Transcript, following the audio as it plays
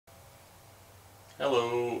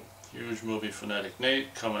Hello, huge movie fanatic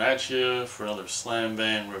Nate coming at you for another slam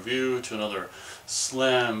bang review to another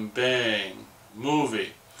slam bang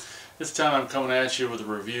movie. This time I'm coming at you with a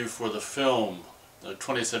review for the film, the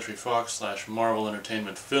 20th Century Fox / Marvel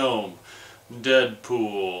Entertainment film,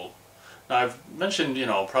 Deadpool. Now I've mentioned,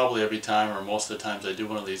 probably every time or most of the times I do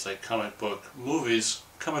one of these like comic book movies,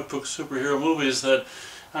 comic book superhero movies, that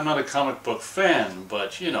I'm not a comic book fan,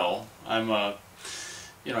 but I'm a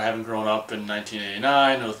having grown up in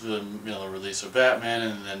 1989 with the release of Batman,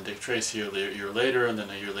 and then Dick Tracy a year later, and then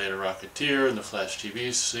a year later Rocketeer, and the Flash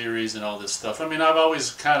TV series, and all this stuff. I mean, I've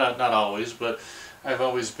always kind of, not always, but I've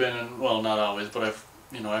always been, well, not always, but I've,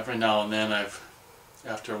 every now and then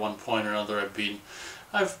after one point or another,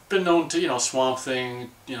 I've been known to, Swamp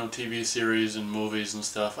Thing, TV series and movies and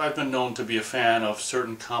stuff. I've been known to be a fan of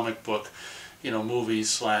certain comic book,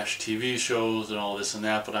 movies / TV shows and all this and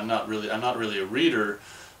that, but I'm not really a reader,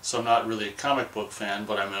 so I'm not really a comic book fan,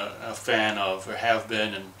 but I'm a fan of, or have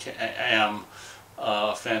been, and am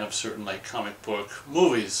a fan of certain like comic book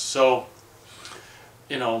movies. So,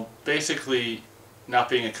 basically, not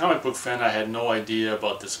being a comic book fan, I had no idea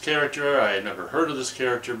about this character. I had never heard of this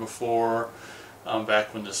character before.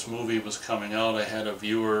 Back when this movie was coming out, I had a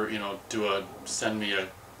viewer,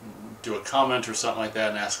 do a comment or something like that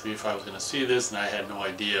and ask me if I was going to see this, and I had no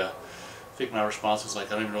idea. I think my response was like,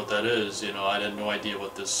 I don't even know what that is. I had no idea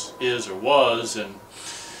what this is or was. And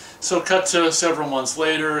so cut to several months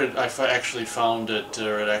later, I actually found it,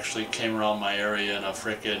 or it actually came around my area in a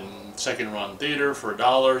frickin' second run theater for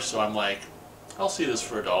 $1. So I'm like, I'll see this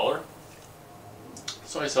for $1.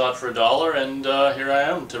 So I saw it for $1, and here I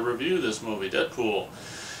am to review this movie, Deadpool.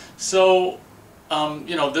 So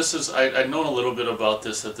this is, I'd known a little bit about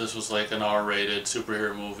this, that this was like an R-rated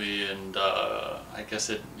superhero movie, and I guess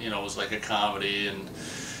it, was like a comedy, and,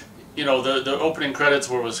 the opening credits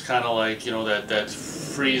was kind of like, that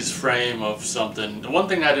freeze frame of something. The one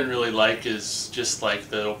thing I didn't really like is just like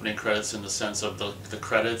the opening credits in the sense of the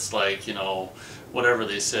credits, like, whatever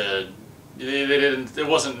they said. They didn't, it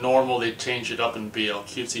wasn't normal. They changed it up and be all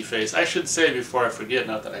cutesy face. I should say, before I forget,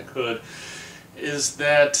 not that I could, is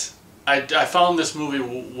that I found this movie,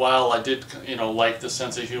 while I did, like the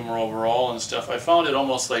sense of humor overall and stuff, I found it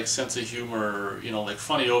almost like sense of humor, like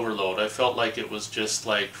funny overload. I felt like it was just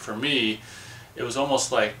like, for me, it was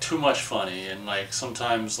almost like too much funny, and like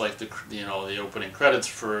sometimes like the opening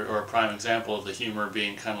credits or a prime example of the humor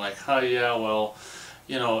being kind of like, oh yeah, well,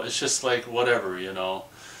 it's just like whatever,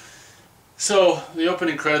 So the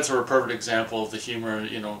opening credits were a perfect example of the humor,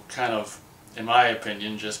 kind of, in my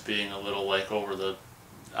opinion, just being a little like over the,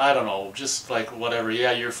 I don't know, just like whatever.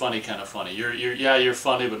 Yeah, you're funny, kind of funny. You're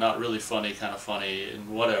funny, but not really funny, kind of funny, and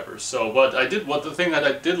whatever. So, the thing that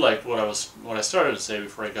I did like, what I started to say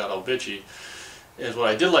before I got all bitchy, is what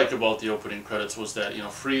I did like about the opening credits was that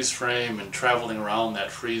freeze frame, and traveling around that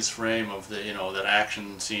freeze frame of the that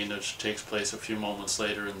action scene that takes place a few moments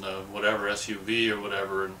later in the whatever SUV or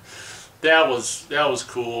whatever, and that was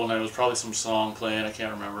cool, and there was probably some song playing, I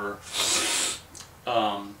can't remember.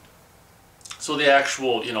 So the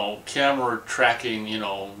actual, camera tracking,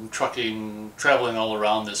 traveling all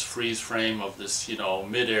around this freeze frame of this,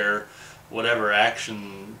 mid-air, whatever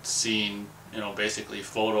action scene, basically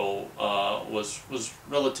photo, was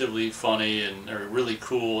relatively funny or really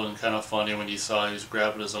cool and kind of funny when you saw he was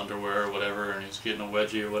grabbing his underwear or whatever, and he was getting a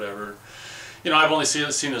wedgie or whatever. I've only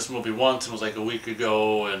seen this movie once, and it was like a week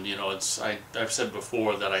ago, and I've said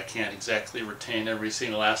before that I can't exactly retain every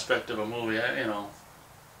single aspect of a movie,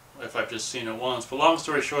 if I've just seen it once. But long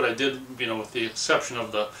story short, I did, with the exception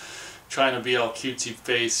of the trying to be all cutesy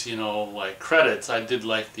face, like credits, I did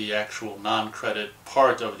like the actual non-credit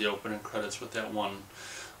part of the opening credits with that one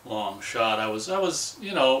long shot. I was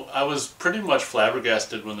pretty much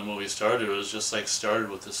flabbergasted when the movie started. It was just like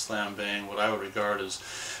started with this slam bang, what I would regard as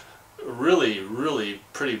really, really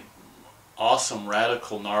pretty awesome,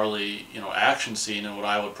 radical, gnarly, action scene, and what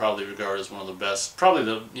I would probably regard as one of the best, probably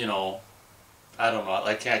the, I don't know,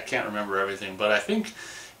 I can't remember everything, but I think,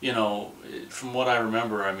 from what I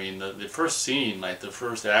remember, I mean, the first scene, like the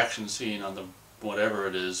first action scene on the, whatever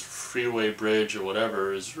it is, freeway bridge or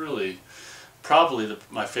whatever, is really probably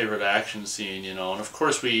my favorite action scene, and of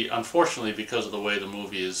course unfortunately, because of the way the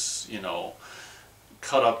movie is,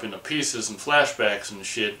 cut up into pieces and flashbacks and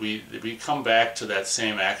shit, we come back to that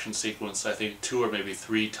same action sequence, I think 2 or maybe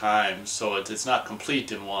 3 times, so it's not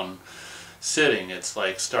complete in one sitting. It's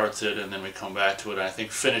like starts it and then we come back to it and I think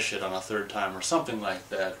finish it on a third time or something like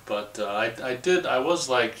that. But I was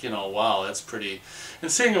like, you know, wow, that's pretty.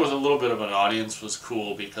 And seeing it with a little bit of an audience was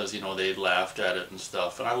cool because, you know, they laughed at it and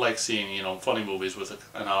stuff. And I like seeing, you know, funny movies with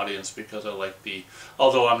an audience because I like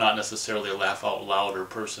although I'm not necessarily a laugh out louder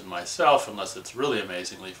person myself unless it's really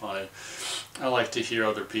amazingly funny, I like to hear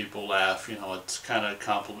other people laugh. You know, it's kind of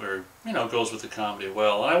compliment, you know, goes with the comedy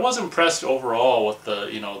well. And I was impressed overall with the,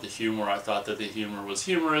 you know, the humor. I thought that the humor was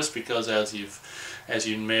humorous because as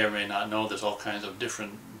you may or may not know, there's all kinds of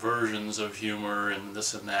different versions of humor and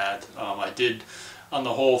this and that. I did, on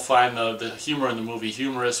the whole, find the humor in the movie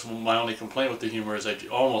humorous. My only complaint with the humor is I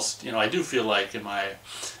almost, you know, I do feel like, in my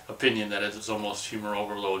opinion, that it's almost humor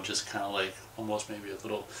overload, just kind of like almost maybe a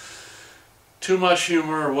little too much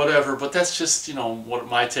humor or whatever, but that's just, you know, what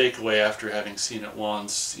my takeaway after having seen it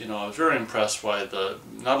once. You know, I was very impressed by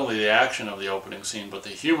not only the action of the opening scene, but the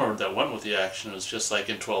humor that went with the action. It was just like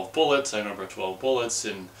in 12 Bullets, I remember 12 Bullets,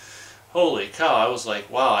 and holy cow, I was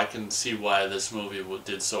like, wow, I can see why this movie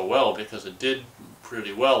did so well, because it did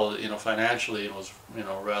pretty well, you know, financially. It was, you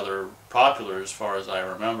know, rather popular as far as I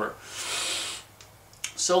remember.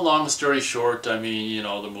 So long story short, I mean, you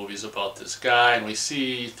know, the movie's about this guy, and we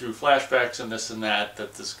see through flashbacks and this and that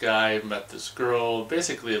this guy met this girl,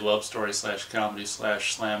 basically a love story slash comedy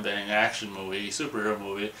slash slam bang action movie, superhero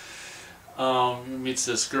movie. He meets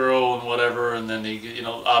this girl and whatever, and then he, you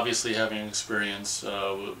know, obviously having experience,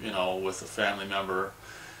 you know, with a family member,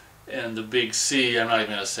 and the big C. I'm not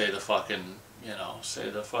even gonna say the fucking, you know,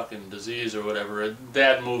 say the fucking disease or whatever.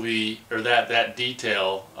 That movie, or that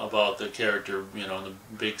detail about the character, you know, the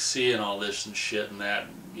big C and all this and shit, and that,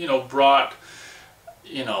 you know, brought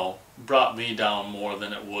me down more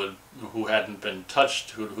than it would who hadn't been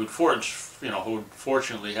touched, who'd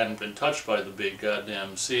fortunately hadn't been touched by the big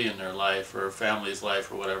goddamn C in their life or family's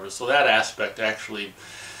life or whatever. So that aspect actually,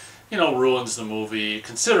 you know, ruins the movie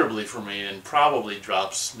considerably for me, and probably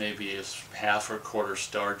drops maybe a half or quarter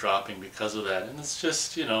star dropping because of that. And it's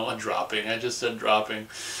just, you know, a dropping. I just said dropping,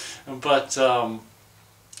 but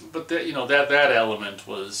that, you know, that element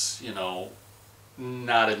was, you know,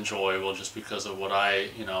 not enjoyable just because of what I,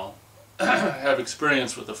 you know, have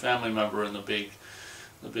experienced with a family member in the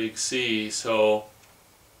big C. So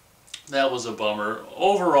that was a bummer.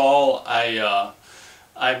 Overall,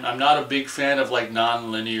 I'm not a big fan of like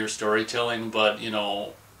non-linear storytelling, but, you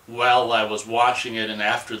know, while I was watching it and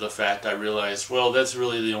after the fact, I realized, well, that's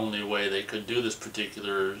really the only way they could do this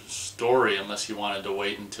particular story, unless you wanted to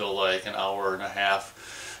wait until like an hour and a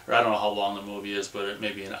half, or I don't know how long the movie is, but it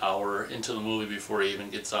may be an hour into the movie before he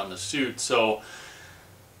even gets on the suit. So,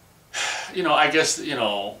 you know, I guess, you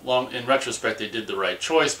know, in retrospect, they did the right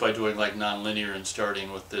choice by doing like non-linear and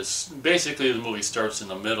starting with this. Basically, the movie starts in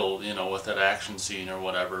the middle, you know, with that action scene or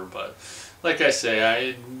whatever. But like I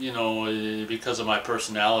say, you know, because of my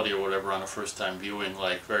personality or whatever on a first-time viewing,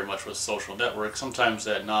 like very much with Social Network, sometimes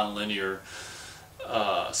that non-linear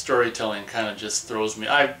storytelling kind of just throws me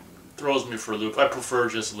for a loop. I prefer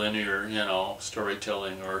just linear, you know,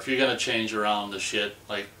 storytelling. Or if you're gonna change around the shit,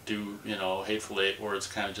 like do, you know, Hateful Eight, where it's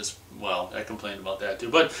kind of just, well, I complained about that too.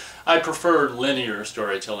 But I prefer linear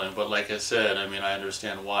storytelling. But like I said, I mean, I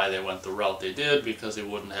understand why they went the route they did, because they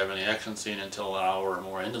wouldn't have any action scene until an hour or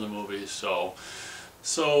more into the movie. So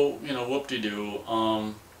you know,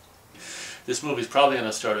 whoop-de-doo. This movie's probably going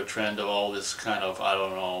to start a trend of all this kind of, I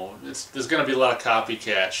don't know, there's going to be a lot of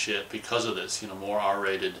copycat shit because of this, you know, more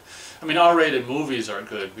R-rated. I mean, R-rated movies are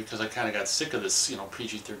good because I kind of got sick of this, you know,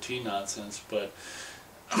 PG-13 nonsense, but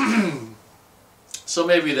so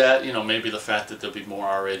maybe that, you know, maybe the fact that there'll be more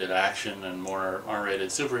R-rated action and more R-rated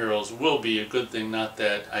superheroes will be a good thing. Not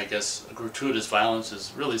that, I guess, gratuitous violence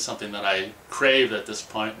is really something that I crave at this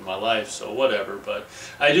point in my life, so whatever. But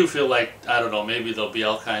I do feel like, I don't know, maybe there'll be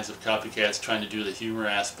all kinds of copycats trying to do the humor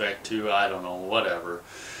aspect too. I don't know, whatever.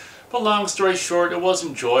 But long story short, it was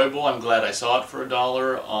enjoyable. I'm glad I saw it for $1.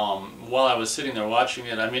 While I was sitting there watching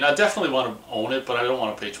it, I mean, I definitely want to own it, but I don't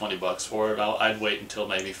want to pay 20 bucks for it. I'd wait until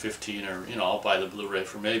maybe 15, or, you know, I'll buy the Blu-ray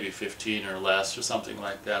for maybe 15 or less or something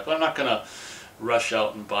like that. But I'm not going to rush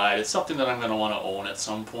out and buy it. It's something that I'm going to want to own at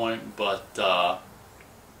some point, but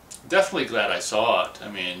definitely glad I saw it. I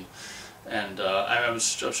mean, and I'm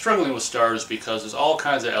struggling with Stars because there's all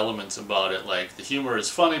kinds of elements about it. Like, the humor is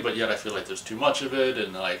funny, but yet I feel like there's too much of it,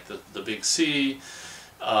 and like the big C,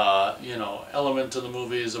 you know, element of the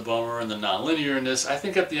movie is a bummer, and the non-linearness. I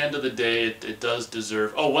think at the end of the day, it does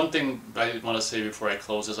deserve. Oh, one thing I want to say before I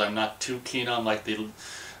close is I'm not too keen on like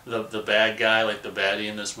the bad guy, like the baddie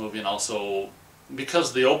in this movie, and also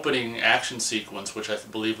because the opening action sequence, which I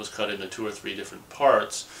believe was cut into 2 or 3 different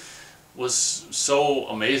parts, was so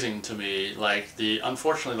amazing to me. Like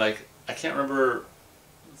unfortunately, like I can't remember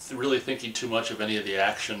really thinking too much of any of the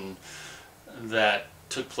action that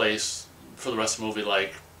took place for the rest of the movie,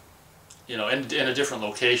 like, you know, in a different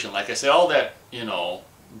location. Like I say, all that, you know,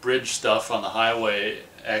 bridge stuff on the highway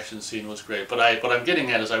action scene was great, but what I'm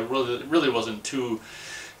getting at is I really wasn't too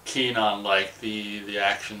keen on like the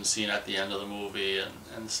action scene at the end of the movie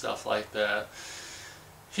and stuff like that.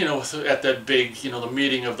 You know, at that big, you know, the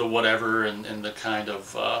meeting of the whatever and the kind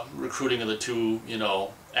of recruiting of the two, you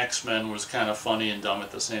know, X-Men was kind of funny and dumb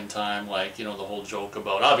at the same time. Like, you know, the whole joke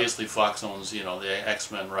about, obviously Fox owns, you know, the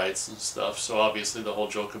X-Men rights and stuff, so obviously the whole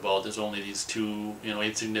joke about there's only these two, you know,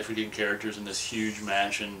 insignificant characters in this huge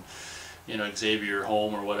mansion, you know, Xavier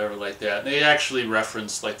home or whatever like that. And they actually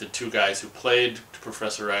referenced like the two guys who played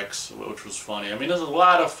Professor X, which was funny. I mean, there's a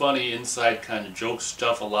lot of funny inside kind of joke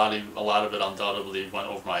stuff. A lot of it undoubtedly went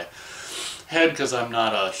over my head because I'm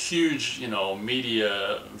not a huge, you know,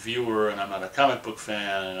 media viewer, and I'm not a comic book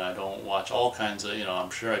fan, and I don't watch all kinds of, you know, I'm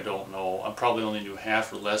sure I don't know, I probably only knew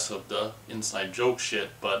half or less of the inside joke shit,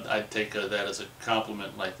 but I'd take that as a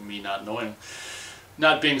compliment, like me not knowing,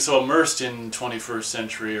 not being so immersed in 21st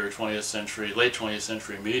century or 20th century, late 20th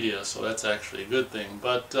century media, so that's actually a good thing.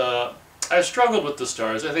 But I've struggled with the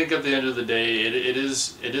stars. I think at the end of the day, it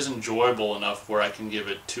is enjoyable enough where I can give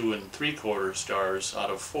it 2 3/4 stars out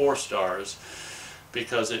of 4 stars,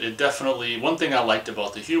 because it definitely, one thing I liked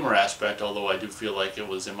about the humor aspect, although I do feel like it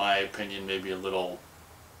was, in my opinion, maybe a little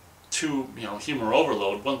too, you know, humor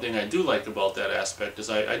overload, one thing I do like about that aspect is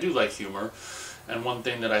I do like humor. And one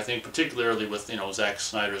thing that I think particularly with, you know, Zack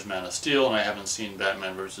Snyder's Man of Steel, and I haven't seen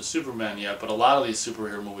Batman vs. Superman yet, but a lot of these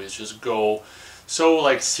superhero movies just go so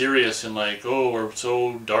like serious and like, oh, we're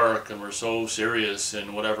so dark and we're so serious,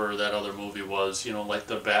 and whatever that other movie was, you know, like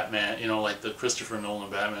the Batman, you know, like the Christopher Nolan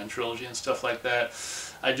Batman trilogy and stuff like that.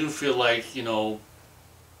 I do feel like, you know,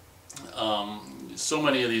 so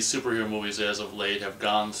many of these superhero movies as of late have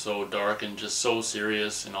gone so dark and just so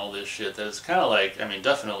serious and all this shit that it's kind of like, I mean,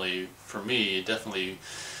 definitely for me, definitely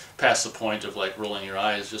past the point of like rolling your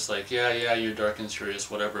eyes, just like, yeah, you're dark and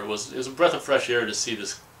serious, whatever. It was a breath of fresh air to see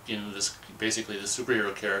this, you know, this basically the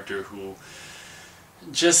superhero character who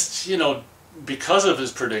just, you know, because of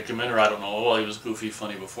his predicament, or I don't know, well, he was goofy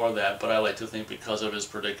funny before that, but I like to think because of his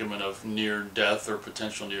predicament of near death or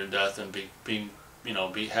potential near death and being, you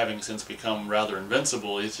know, having since become rather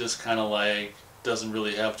invincible, he's just kind of like doesn't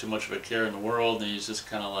really have too much of a care in the world, and he's just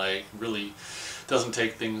kind of like really doesn't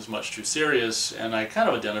take things much too serious, and I kind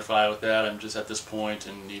of identify with that. I'm just at this point,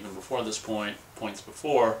 and even before this point, points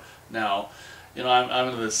before now, you know,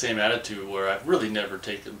 I'm in the same attitude where I've really never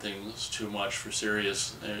taken things too much for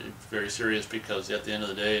serious, very serious, because at the end of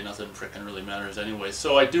the day, nothing frickin' really matters anyway.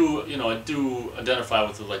 So I do, you know, I do identify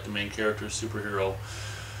with like the main character, superhero.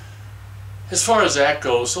 As far as that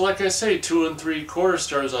goes, so like I say, 2 3/4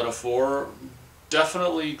 stars out of 4.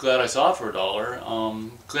 Definitely glad I saw it for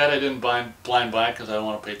 $1. Glad I didn't blind buy it because I don't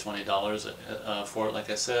want to pay $20 for it, like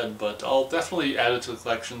I said. But I'll definitely add it to the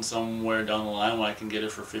collection somewhere down the line when I can get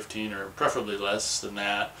it for 15 or preferably less than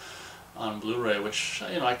that on Blu-ray, which,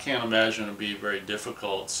 you know, I can't imagine would be very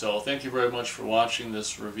difficult. So thank you very much for watching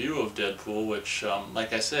this review of Deadpool, which,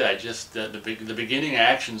 like I said, I just, the beginning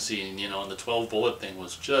action scene, you know, and the 12 bullet thing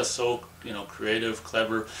was just so, you know, creative,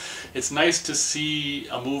 clever. It's nice to see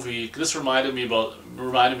a movie. This reminded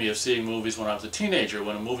me of seeing movies when I was a teenager,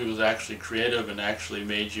 when a movie was actually creative and actually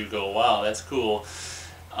made you go, wow, that's cool.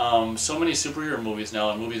 So many superhero movies now,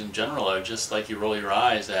 and movies in general, are just like you roll your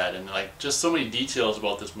eyes at, and like just so many details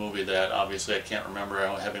about this movie that obviously I can't remember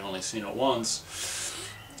having only seen it once,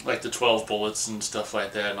 like the 12 bullets and stuff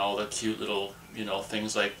like that, and all the cute little, you know,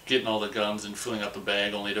 things like getting all the guns and filling up the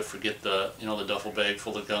bag only to forget the, you know, the duffel bag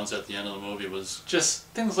full of guns at the end of the movie. Was just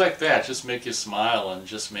things like that just make you smile and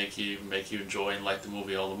just make you enjoy and like the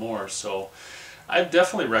movie all the more. So I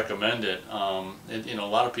definitely recommend it. You know, a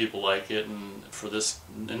lot of people like it, and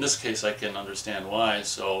in this case, I can understand why.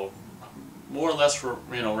 So, more or less for,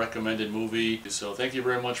 you know, recommended movie. So thank you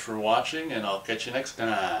very much for watching, and I'll catch you next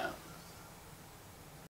time.